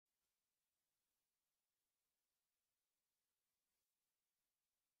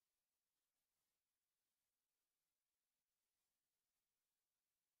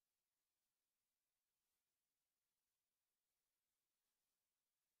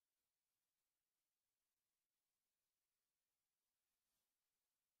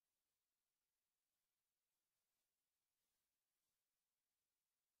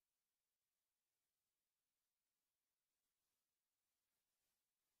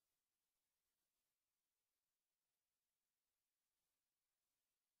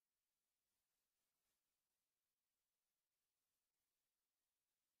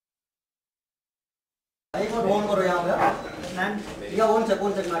एक बार फोन करो यहाँ पे मैम। या phone check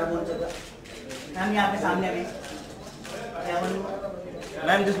madam, phone check ma'am. यहाँ पे सामने में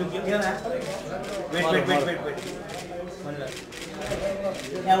ma'am just look here ma'am. Wait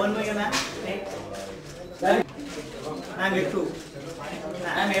या one more ma'am. Ma'am wait to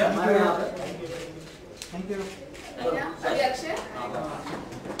ma'am here. Thank you. Akshay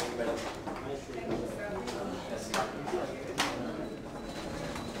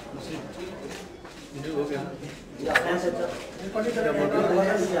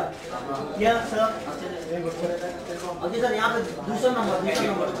या सर अभी सर यहाँ पे दूसरा number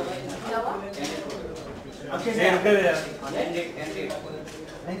Akshay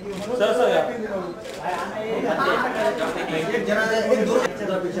thank you sir. जरा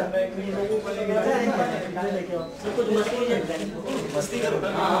कुछ मस्ती करो।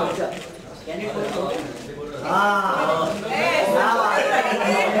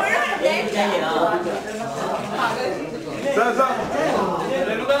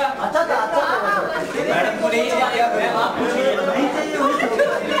 अच्छा था मैडम को नहीं चाहिए।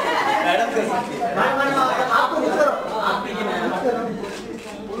 मैडम आपको कुछ करो।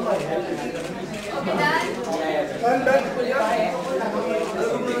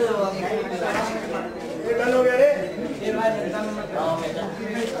 आप हो गया रे।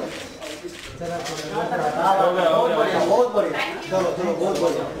 बहुत बढ़िया। चलो बहुत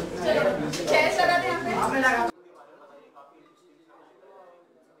बढ़िया।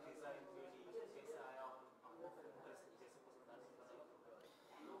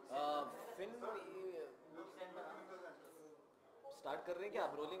 फिल्म स्टार्ट कर रहे हैं क्या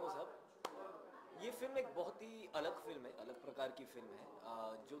आप? रोलिंग हो सब? ये फिल्म एक बहुत ही अलग फिल्म है, अलग प्रकार की फिल्म है।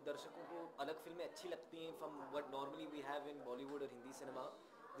 जो दर्शकों को अलग फिल्में अच्छी लगती हैं from what normally we have in Bollywood और Hindi cinema,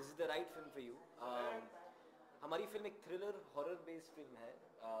 this is the right film for you. हमारी फिल्म एक थ्रिलर हॉरर बेस्ड फिल्म है।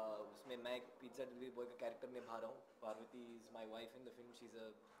 उसमें मैं एक पिज्जा डिलीवरी बॉय का कैरेक्टर निभा रहा हूँ। Parvati is my wife in the film, she is a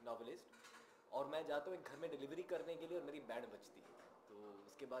novelist. और मैं जाता हूँ एक घर में डिलीवरी करने के लिए और मेरी बैंड बजती है। तो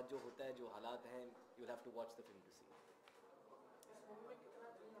उसके बाद जो होता है, जो हालात हैं, you have to watch the film to सी।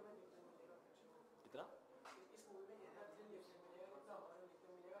 कितना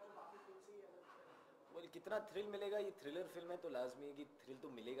कितना थ्रिल मिलेगा? ये थ्रिलर फिल्म है तो लाजमी है कि थ्रिल तो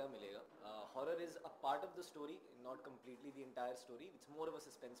मिलेगा। Horror is a part of the story, not completely the entire story. It's more of a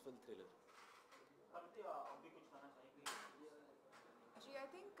suspenseful thriller. Ji, I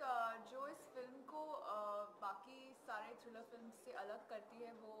think जो इस फिल्म को बाकी सारे थ्रिलर फिल्म से अलग करती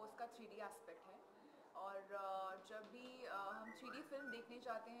है वो उसका 3D एस्पेक्ट है। और जब भी हम 3D फिल्म देखने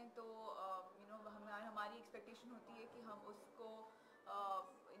जाते हैं तो हमारी एक्सपेक्टेशन होती है कि हम उसको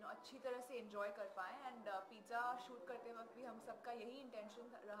अच्छी तरह से एंजॉय कर पाएँ। एंड पिज़्ज़ा शूट करते वक्त भी हम सबका यही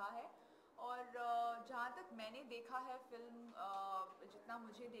इंटेंशन रहा है। और जहाँ तक मैंने देखा है फिल्म, जितना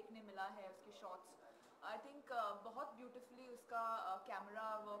मुझे देखने मिला है उसके शॉट्स, आई थिंक बहुत ब्यूटीफुली उसका कैमरा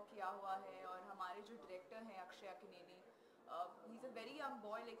वर्क किया हुआ है। और हमारे जो डायरेक्टर हैं Akshay Akkineni, he is a very young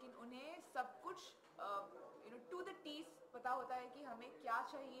boy, लेकिन उन्हें सब कुछ टू द टीज पता होता है कि हमें क्या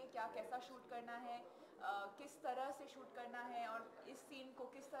चाहिए, क्या कैसा शूट करना है, किस तरह से शूट करना है और इस सीन को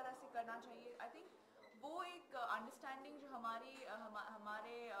किस तरह से करना चाहिए। आई थिंक वो एक अंडरस्टैंडिंग जो हमारे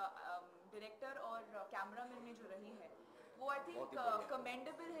डायरेक्टर और कैमरामैन में जो रही है वो आई थिंक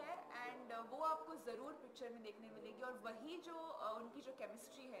कमेंडेबल है। एंड वो आपको ज़रूर पिक्चर में देखने मिलेगी। और वही जो उनकी जो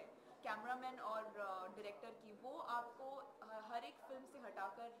केमिस्ट्री है कैमरामैन और डायरेक्टर की, वो आपको हर एक फिल्म से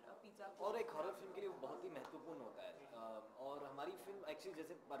हटाकर पिज़्ज़ा को और एक हॉरर फिल्म के लिए बहुत ही महत्वपूर्ण होता है। और हमारी फिल्म एक्चुअली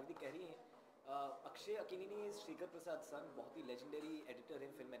जैसे पार्वती कह रही हैं, अक्षय अकिनेनी श्रीकर प्रसाद सन बहुत ही लेजेंडरी एडिटर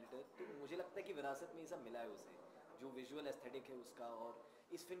हैं, फिल्म एडिटर। तो मुझे लगता है कि विरासत में ये सब मिला है उसे, जो विजुअल एस्थेटिक है उसका। और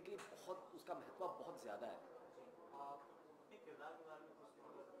इस फिल्म के लिए बहुत उसका महत्व बहुत ज़्यादा है।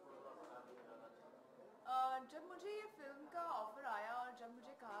 जब मुझे ये फिल्म का ऑफ़र आया और जब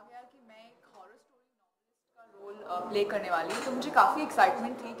मुझे कहा गया कि मैं एक हॉरर स्टोरी नॉवेलिस्ट का रोल प्ले करने वाली हूँ, तो मुझे काफ़ी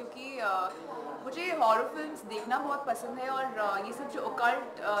एक्साइटमेंट थी। क्योंकि मुझे हॉरर फिल्म्स देखना बहुत पसंद है। और ये सब जो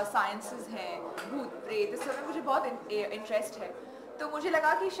ओकल्ट साइंसेस हैं, भूत प्रेत, इस सब में मुझे बहुत इंटरेस्ट है। तो मुझे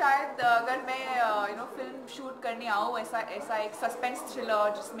लगा कि शायद अगर मैं फिल्म शूट करने आऊँ ऐसा एक सस्पेंस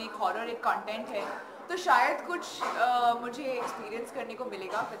थ्रिलर जिसमें एक हॉरर एक कंटेंट है, तो शायद कुछ मुझे एक्सपीरियंस करने को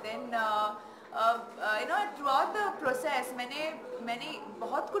मिलेगा। But then through out the process मैंने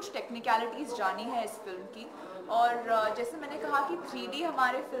बहुत कुछ टेक्निकलिटीज़ जानी है इस फिल्म की। और जैसे मैंने कहा कि 3D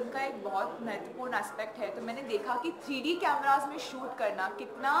हमारे फिल्म का एक बहुत महत्वपूर्ण एस्पेक्ट है, तो मैंने देखा कि 3D कैमरास में शूट करना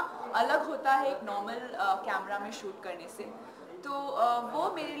कितना अलग होता है एक नॉर्मल कैमरा में शूट करने से। तो वो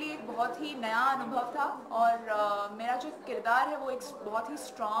मेरे लिए एक एक बहुत ही नया अनुभव था और मेरा जो किरदार है वो एक बहुत ही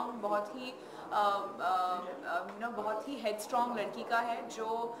स्ट्रॉन्ग, बहुत ही बहुत ही हेड स्ट्रॉन्ग लड़की का है जो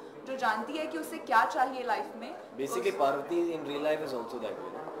जो जानती है कि उसे क्या चाहिए लाइफ में। Basically Parvati in real life is also that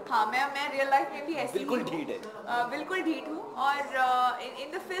way. हाँ, मैं रियल लाइफ में भी ऐसी बिल्कुल ढीठ है। बिल्कुल ढीठ हूँ और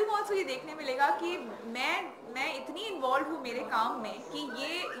इन द फिल्म ऑल्सो ये देखने मिलेगा कि मैं इतनी इन्वॉल्व हूँ मेरे काम में कि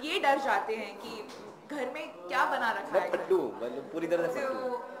ये डर जाते हैं कि घर में क्या बना रखा है। फट्टू, मतलब पूरी तरह से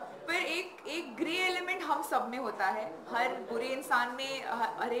फट्टू। पर एक ग्रे एलिमेंट हम सब में होता है, हर बुरे इंसान में,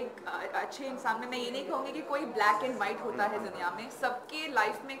 हर एक अच्छे इंसान में। मैं ये नहीं कहूँगी कि कोई ब्लैक एंड वाइट होता है दुनिया में, सबके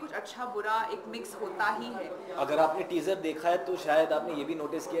लाइफ में कुछ अच्छा बुरा एक मिक्स होता ही है। अगर आपने टीजर देखा है तो शायद आपने ये भी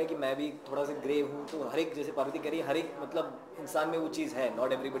नोटिस किया कि मैं भी थोड़ा सा ग्रे हूँ, तो हर एक, जैसे पार्वती कह रही है, हर एक मतलब इंसान में वो चीज़ है,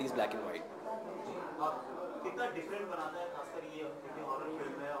 not everybody is black and white. कितना डिफरेंट बनाता है खासकर ये हॉरर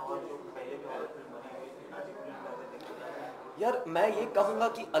फिल्म है और जो पहले भी हॉरर फिल्म बनी हुई थी, कितना डिफरेंट करते हैं। यार मैं ये कहूँगा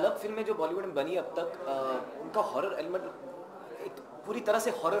कि अलग फिल्में जो बॉलीवुड में बनी अब तक, उनका हॉरर एलिमेंट एक पूरी तरह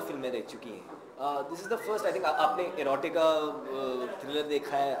से हॉरर फिल्में रह चुकी हैं। This is the first, I think आपने एरोटिका थ्रिलर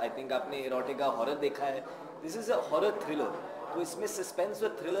देखा है, आई थिंक आपने एरोटिका हॉरर देखा है, this is a horror thriller. तो इसमें सस्पेंस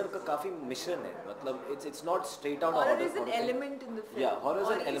और थ्रिलर का काफ़ी मिश्रण है, मतलब it's not straight out horror is an element in the film. या horror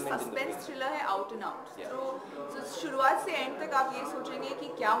is an element in the suspense thriller है आउट एंड आउट। Yeah. तो शुरुआत से एंड तक आप ये सोचेंगे कि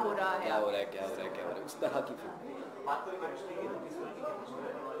क्या हो रहा है, क्या हो रहा है, क्या हो रहा है, क्या हो रहा है, उस तरह की फिल्म। बात करें केमिस्ट्री की, तो किस तरह की केमिस्ट्री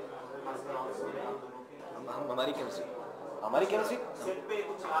रहने वाली है खासकर आप दोनों की? हमारी केमिस्ट्री सेट पे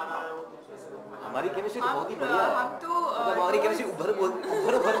कुछ याद आ रहा हो कुछ ऐसा? हमारी केमिस्ट्री तो बहुत ही बढ़िया है। हम तो मतलब हमारी केमिस्ट्री उभर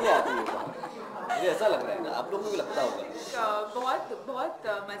के आती है। मुझे ऐसा लग रहा है ना, आप लोगों को भी लगता होगा। बहुत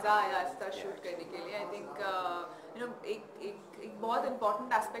मज़ा आया इसका शूट करने के लिए। आई थिंक एक बहुत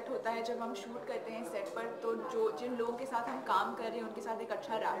इम्पॉर्टेंट एस्पेक्ट होता है जब हम शूट करते हैं सेट पर, तो जिन लोगों के साथ हम काम कर रहे हैं उनके साथ एक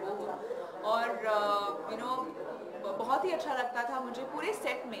अच्छा रैपो हो। और बहुत ही अच्छा लगता था मुझे पूरे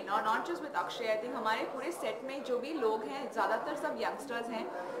सेट में, not just with Akshay, I think हमारे पूरे सेट में जो भी लोग हैं ज़्यादातर सब यंगस्टर्स हैं,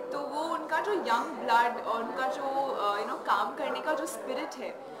 तो वो उनका जो यंग ब्लड और उनका जो काम करने का जो स्पिरिट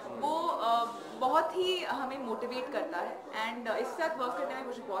है वो बहुत ही हमें मोटिवेट करता है। एंड इसके साथ वर्क करने में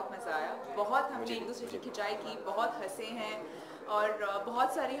मुझे बहुत मज़ा आया। बहुत हमने एक दूसरे की खिंचाई की, बहुत हंसे हैं और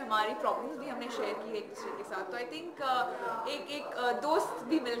बहुत सारी हमारी प्रॉब्लम्स भी हमने शेयर की एक दूसरे के साथ। तो आई थिंक एक दोस्त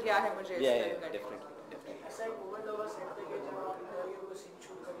भी मिल गया है मुझे इस फिल्म करने में। ऐसा एक मोमेंट होगा सेट पे कि जब आप वो सीन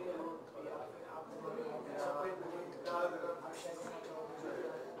शूट करने के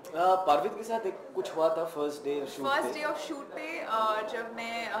पार्वती के साथ एक कुछ हुआ था फर्स्ट डे ऑफ शूट पे, जब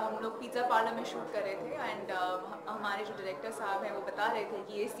हम लोग पिज़्ज़ा पार्लर में शूट कर रहे थे एंड हमारे जो डायरेक्टर साहब हैं वो बता रहे थे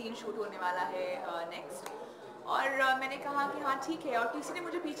कि ये सीन शूट होने वाला है नेक्स्ट। और मैंने कहा कि हाँ ठीक है, और किसी ने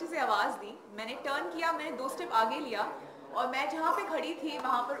मुझे पीछे से आवाज़ दी, मैंने टर्न किया, मैंने 2 स्टेप आगे लिया और मैं जहाँ पे खड़ी थी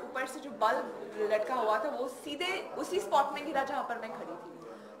वहाँ पर ऊपर से जो बल्ब लटका हुआ था वो सीधे उसी स्पॉट में गिरा जहाँ पर मैं खड़ी थी।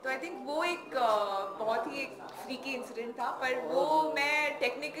 तो आई थिंक वो एक बहुत ही एक फ्रीकी इंसिडेंट था, पर वो मैं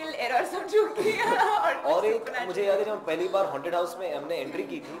टेक्निकल एरर समझूंगी। और एक मुझे याद है जब पहली बार हॉन्टेड हाउस में हमने एंट्री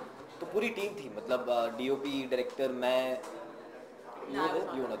की थी तो पूरी टीम थी, मतलब डीओपी, डायरेक्टर, मैं,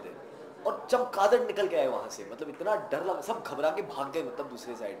 और जब कादर निकल के आए वहाँ से, मतलब इतना डर लगा, सब घबरा के भाग गए मतलब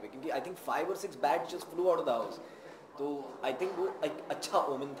दूसरे साइड पे, क्योंकि आई थिंक 5 और 6 bat just flu out of the house. तो आई थिंक वो एक अच्छा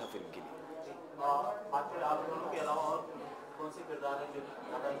ओमेन था फिल्म के लिए। बात करें आप दोनों के अलावा और कौन से किरदार हैं जो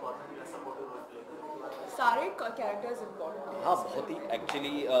ज़्यादा इम्पोर्टेंट या सपोर्टिव रोल प्ले करेंगे? सारे कैरेक्टर्स इम्पोर्टेंट हैं। हाँ बहुत ही,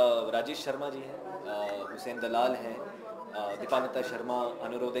 एक्चुअली राजेश शर्मा जी हैं, हुसैन दलाल हैं, दीपानता शर्मा,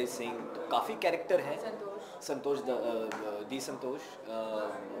 अनुरोदय सिंह, तो काफ़ी कैरेक्टर हैं। संतोष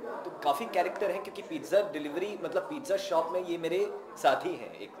तो काफ़ी कैरेक्टर हैं, क्योंकि पिज़्ज़ा डिलीवरी, मतलब पिज़्ज़ा शॉप में ये मेरे साथी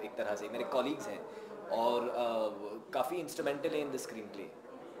हैं, एक तरह से मेरे कॉलीग्स हैं, और काफ़ी इंस्ट्रूमेंटल है in the screen play.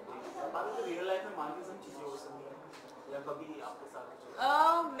 Real life में मार्किज्म चीज़ें हो सकती हैं या कभी आपके साथ?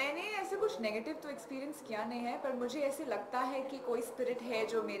 मैंने ऐसे कुछ नेगेटिव तो एक्सपीरियंस किया नहीं है, पर मुझे ऐसे लगता है कि कोई स्पिरिट है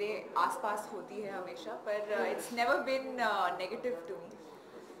जो मेरे आसपास होती है हमेशा, पर it's never been negative to me.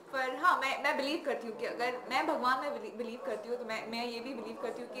 पर हाँ, मैं बिलीव करती हूँ कि अगर मैं भगवान में बिलीव करती हूँ, तो मैं ये भी बिलीव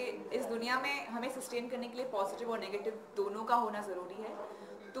करती हूँ कि इस दुनिया में हमें सस्टेन करने के लिए पॉजिटिव और नेगेटिव दोनों का होना ज़रूरी है,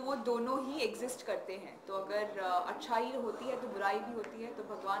 तो वो दोनों ही एग्जिस्ट करते हैं। तो अगर अच्छाई होती है तो बुराई भी होती है, तो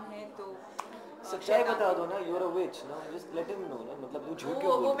भगवान है तो सच्चाई बता दो ना, यू आर अ विच ना, जस्ट लेट हिम नो ना, मतलब तू झूठ क्यों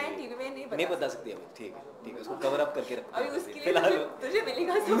बोल रही है? वो मैं टीवी में नहीं बता सकती अभी, ठीक है उसको कवर अप करके रखते अभी हैं उसके लिए फिलहाल। तुझे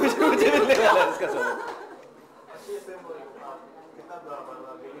मिलेगा सब। मुझे मिलने वाला है इसका सबक। अच्छी फिल्म हो रही है, आप कितना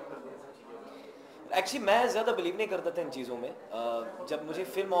बिलीव करते हैं सब चीज़ों में? एक्चुअली मैं ज़्यादा बिलीव नहीं करता था इन चीज़ों में। जब मुझे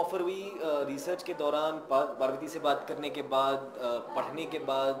फिल्म ऑफर हुई, रिसर्च के दौरान, पार्वती से बात करने के बाद, पढ़ने के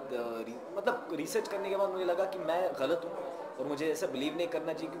बाद, मतलब रिसर्च करने के बाद मुझे लगा कि मैं गलत हूँ और मुझे ऐसा बिलीव नहीं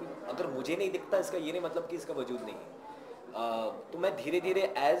करना चाहिए, क्योंकि अगर मुझे नहीं दिखता इसका ये नहीं मतलब कि इसका वजूद नहीं है। तो मैं धीरे धीरे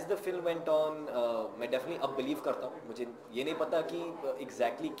as the film went on मैं डेफिनेटली अब बिलीव करता हूँ. मुझे ये नहीं पता कि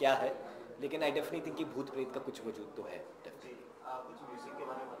एग्जैक्टली क्या है, लेकिन आई डेफिनेटली थिंक कि भूत प्रेत का कुछ वजूद तो है डेफिनेटली. कुछ म्यूजिक के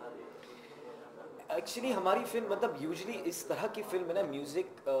बारे में बता दीजिए. एक्चुअली हमारी फिल्म मतलब यूजुअली इस तरह की फिल्म है ना, music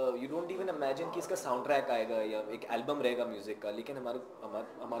you don't even imagine कि इसका साउंड ट्रैक आएगा या एक एल्बम रहेगा म्यूजिक का, लेकिन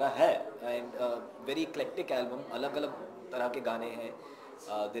हमारा है एंड वेरी इक्लेक्टिक एल्बम. अलग अलग तरह के गाने हैं.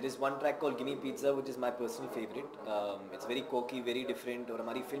 There is one track called Gimme Pizza which is my personal favorite. It's very quirky, very different और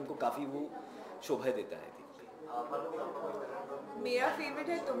हमारी फिल्म को काफ़ी वो शोभा देता है. मेरा फेवरेट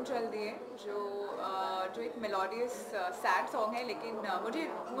है तुम चल दिए, जो एक मेलोडियस सैड सॉन्ग है, लेकिन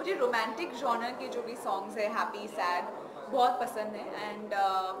मुझे रोमांटिक जॉनर के जो भी सॉन्ग्स है, हैप्पी सैड, बहुत पसंद है. एंड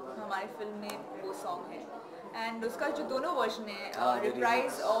हमारी फिल्म में वो सॉन्ग है एंड उसका जो दोनों वर्जन है,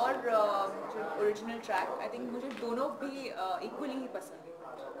 रिप्राइज और जो ओरिजिनल ट्रैक, आई थिंक मुझे दोनों भी इक्वली ही पसंद है.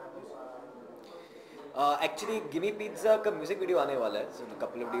 एक्चुअली गिमी पिज्ज़ा का म्यूजिक वीडियो आने वाला है. सो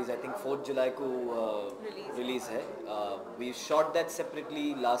couple of days, I think 4 जुलाई को रिलीज है. We shot that separately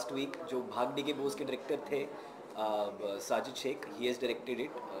last week. जो भागने के बोझ के डायरेक्टर थे Sajid Sheikh, he has directed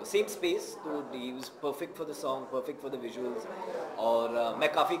it. Same space, तो he was perfect for the song, perfect for the visuals. और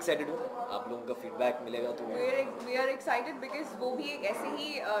मैं काफ़ी एक्साइटेड हूँ. आप लोगों का फीडबैक मिलेगा तो वी आर एक्साइटेड बिकॉज वो भी एक ऐसे ही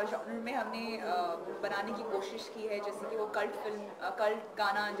जॉनर में हमने बनाने की कोशिश की है, जैसे कि वो कल्ट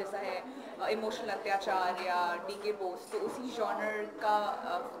गाना जैसा है, इमोशनल अत्याचार या डीके बोस, तो उसी जॉनर का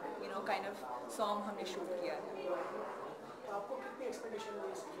काइंड ऑफ सॉन्ग हमने शूट किया है. आपको कितनी एक्सपेक्टेशन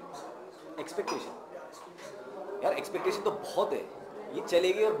है इस फिल्म से? एक्सपेक्टेशन यार, एक्सपेक्टेशन तो बहुत है. ये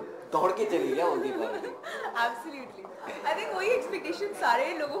चलेगी और दौड़ के चलेगी क्या होगी बात. एब्सोल्युटली, आई थिंक वही एक्सपेक्टेशन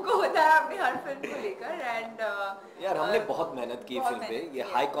सारे लोगों को होता है अपनी हर फिल्म को लेकर. एंड यार हमने बहुत मेहनत की फिल्म पे. ये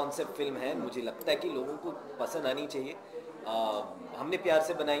हाई कॉन्सेप्ट फिल्म है. मुझे लगता है कि लोगों को पसंद आनी चाहिए. हमने प्यार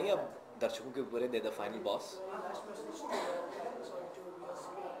से बनाई है. अब दर्शकों के ऊपर है, दे द फाइनल बॉस.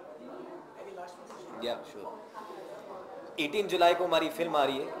 या श्योर. 18 जुलाई को हमारी फिल्म आ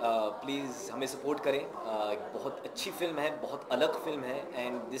रही है. प्लीज़ हमें सपोर्ट करें. एक बहुत अच्छी फिल्म है, बहुत अलग फिल्म है.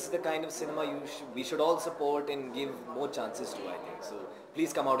 And this is the kind of cinema we should all support and give more chances to, I think. So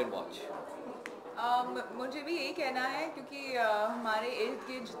please come out and watch. मुझे भी यही कहना है, क्योंकि हमारे इर्द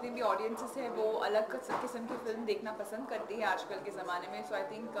गिर्द जितने भी ऑडियंसेस हैं वो अलग किस्म की फिल्म देखना पसंद करती है आजकल के ज़माने में. सो I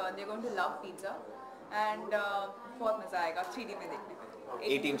think they going to love pizza and बहुत मज़ा आएगा 3D में देखने में.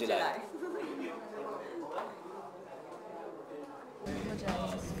 18 जुलाई.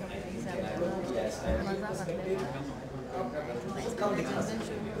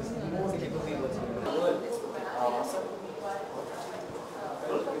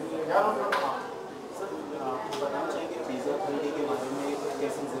 बताना चाहिए कि पिज़्ज़ा 3D के बारे में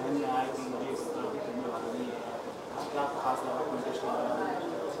कैसे जहन में आया कि मुझे इस तरह की फिल्में बनानी है. क्या खास लगा कॉन्टेस्ट में?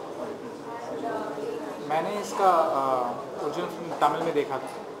 मैंने इसका ओरिजिनल फिल्म तमिल में देखा था,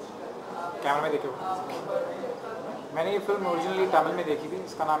 कैमरा में देखे हुए. मैंने ये फिल्म ओरिजिनली तमिल में देखी थी.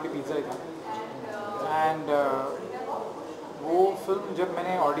 इसका नाम भी पिज़्ज़ा ही था. एंड वो फिल्म जब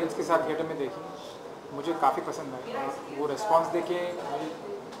मैंने ऑडियंस के साथ थिएटर में देखी, मुझे काफ़ी पसंद आई. वो रिस्पांस देखे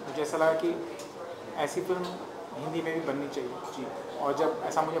मुझे ऐसा लगा कि ऐसी फिल्म हिंदी में भी बननी चाहिए जी. और जब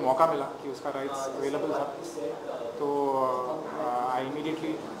ऐसा मुझे मौका मिला कि उसका राइट्स अवेलेबल था, तो I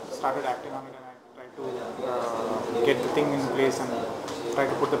immediately started acting on it and I try to get the thing in place and try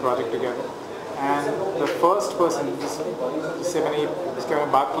to put the project together. And the first person जिससे मैंने इसके बारे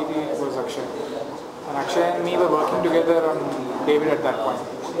में बात की थी वो Akshay. And Akshay and me were working together on David at that point.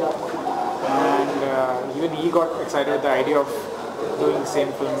 And even he got excited with the idea of doing the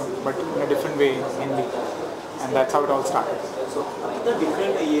same film but in a different way in Hindi, and that's how it all started. So कितना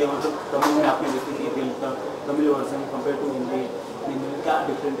different है ये, मतलब तमिल में आपने देखी थी film का Tamil version compare to Hindi में, क्या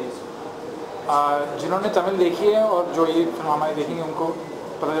डिफरेंट है इसमें? जिन्होंने तमिल देखी है और जो ये फिल्म हमारी देखेंगे उनको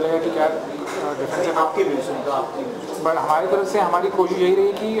पता चलेगा कि क्या डिफरेंस है. आपके विजन का आपकी, बट हमारी तरफ से हमारी कोशिश यही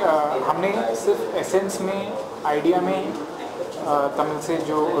रही कि हमने सिर्फ एसेंस में, आइडिया में तमिल से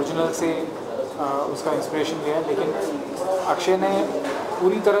जो ओरिजिनल से उसका इंस्पिरेशन लिया, लेकिन अक्षय ने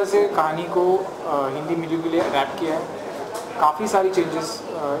पूरी तरह से कहानी को हिंदी मीडिया के लिए अडैप्ट किया है. काफ़ी सारी चेंजेस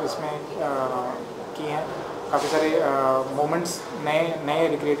इसमें की हैं. काफ़ी सारे मोमेंट्स नए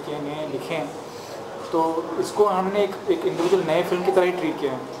रिक्रिएट किए हैं, नए लिखे हैं. तो इसको हमने एक इंडिविजुअल नए फिल्म की तरह ही ट्रीट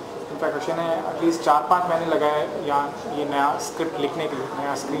किया है. इनफैक्ट अक्षय ने एटलीस्ट 4-5 महीने लगाए यहाँ ये नया स्क्रिप्ट लिखने के लिए,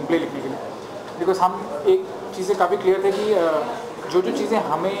 नया स्क्रीन प्ले लिखने के लिए. बिकॉज हम एक चीज़ें काफ़ी क्लियर थे कि जो चीज़ें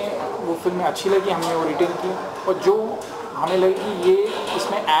हमें वो फिल्म में अच्छी लगी हमने वो रिटेन की, और जो हमें लगी कि ये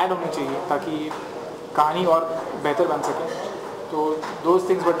इसमें ऐड होनी चाहिए ताकि कहानी और बेहतर बन सके. तो those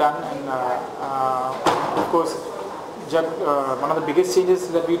things were done. End of course जब one of the biggest changes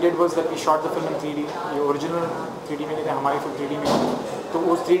that we did was that we shot the film in 3D. ये original 3D में नहीं थे, हमारी फिल्म 3D में थी. तो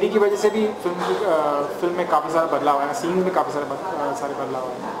उस 3D की वजह से भी फिल्म में काफ़ी सारा बदलाव है, सीन में काफ़ी सारे बदलाव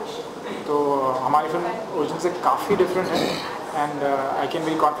है. तो हमारी फिल्म ओरिजिनल से काफ़ी डिफरेंट है and I can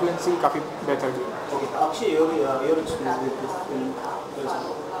very confidently काफ़ी बेहतर भी. Akshay, your experience with this film?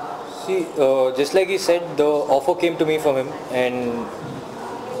 See, just like he said, the offer came to me from him, and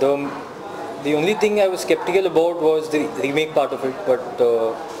the only thing I was skeptical about was the remake part of it. But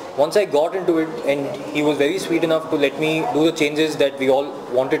once I got into it, and he was very sweet enough to let me do the changes that we all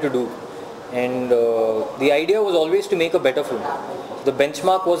wanted to do, and the idea was always to make a better film. The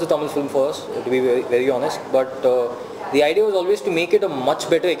benchmark was the Tamil film for us, to be very, very honest. But the idea was always to make it a much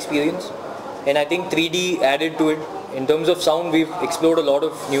better experience, and I think 3D added to it. In terms of sound, we've explored a lot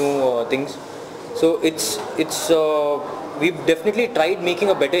of new things. So we've definitely tried making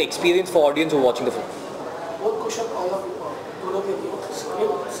a better experience for audience who are watching the film. बहुत question all of दोनों के लिए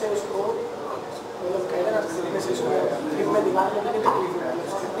script से उसको मतलब कहते हैं script से उसको फिल्म में दिमाग में नहीं तकलीफ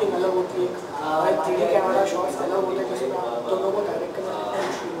स्क्रिप्टिंग अलग होती है और 3D कैमरा शॉट्स अलग होते हैं किसी में दोनों को डायरेक्ट करना कितना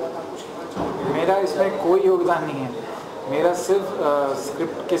मुश्किल हुआ था कुछ. मेरा इसमें कोई योगदान नहीं है. मेरा सिर्फ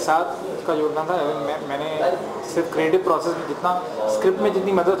स्क्रिप्ट के साथ का योगदान था. मैंने सिर्फ क्रिएटिव प्रोसेस में जितना स्क्रिप्ट में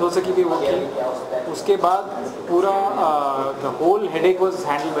जितनी मदद हो सकी थी वो की. उसके बाद पूरा the whole headache was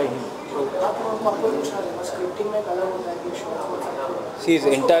handled by him. Scripting में अलग होता है कि shots. See, it's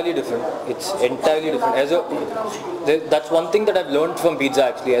entirely different. It's entirely different. That's one thing that I've learned from Pizza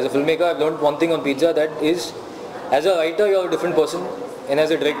actually. As a filmmaker, I've learned one thing on Pizza, that is, as a writer you're a different person, and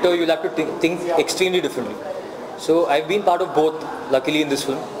as a director you'll have to think extremely differently. So I've been part of both, luckily, in this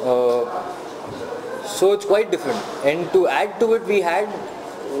film. So it's quite different. And to add to it, we had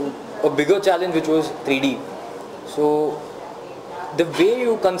a bigger challenge, which was 3D. So the way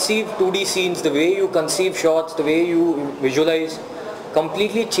you conceive 2D scenes, the way you conceive shots, the way you visualize,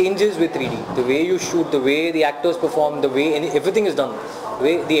 completely changes with 3D. The way you shoot, the way the actors perform, the way everything is done, the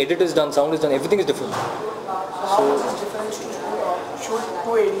way the edit is done, sound is done, everything is different. How is it different to shoot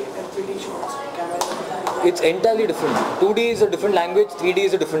 280 and 3D shots? It's entirely different. 2D is a different language, 3D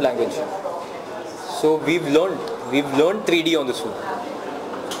is a different language. So we've learned 3D on this film.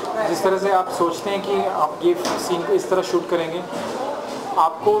 जिस तरह से आप सोचते हैं कि आप ये scene को इस तरह शूट करेंगे,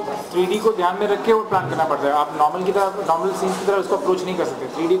 आपको 3D को ध्यान में रख के वो प्लान करना पड़ता है. आप नॉर्मल सीन की तरह उसको अप्रोच नहीं कर सकते.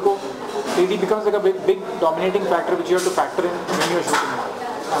 3D becomes like a big dominating factor which you have to factor in when you are shooting it.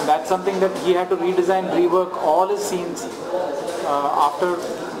 And that's something that he had to redesign, rework all his scenes after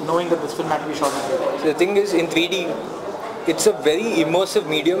knowing that this film had to be shot in 3D. So the thing is, in 3D, it's a very immersive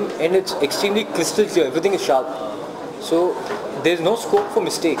medium and it's extremely crystal clear. Everything is sharp. So there's no scope for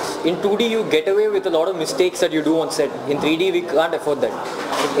mistakes. In 2D, you get away with a lot of mistakes that you do on set. In 3D, we can't afford that.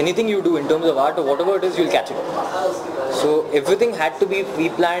 Anything you do in terms of art or whatever it is, you'll catch it. So everything had to be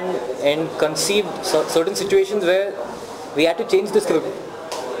pre-planned and conceived. Certain situations where we had to change the script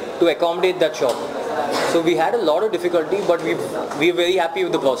to accommodate that shot. So we had a lot of difficulty, but we were very happy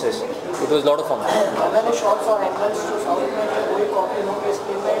with the process. It was a lot of fun.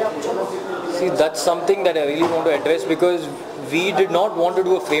 See, that's something that I really want to address, because we did not want to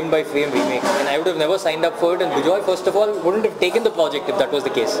do a frame-by-frame remake, and I would have never signed up for it, and Bijoy, first of all, wouldn't have taken the project if that was the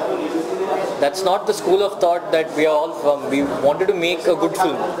case. That's not the school of thought that we are all from. We wanted to make a good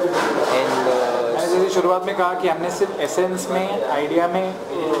film. And जैसे शुरुआत में कहा कि हमने सिर्फ essence में, idea में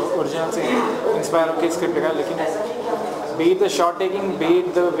original से इंस्पायर होकर स्क्रिप्ट लिखा, लेकिन be it the shot taking, be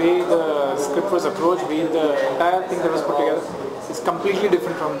it the way the script was approached, be it the entire thing that was put together, is completely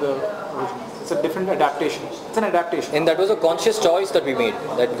different from the original. It's a different adaptation. It's an adaptation. And that was a conscious choice that we made,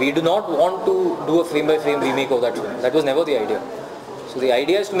 that we do not want to do a frame-by-frame remake of that film. That was never the idea. So the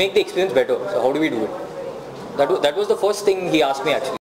idea is to make the experience better. So how do we do it? That was the first thing he asked me actually.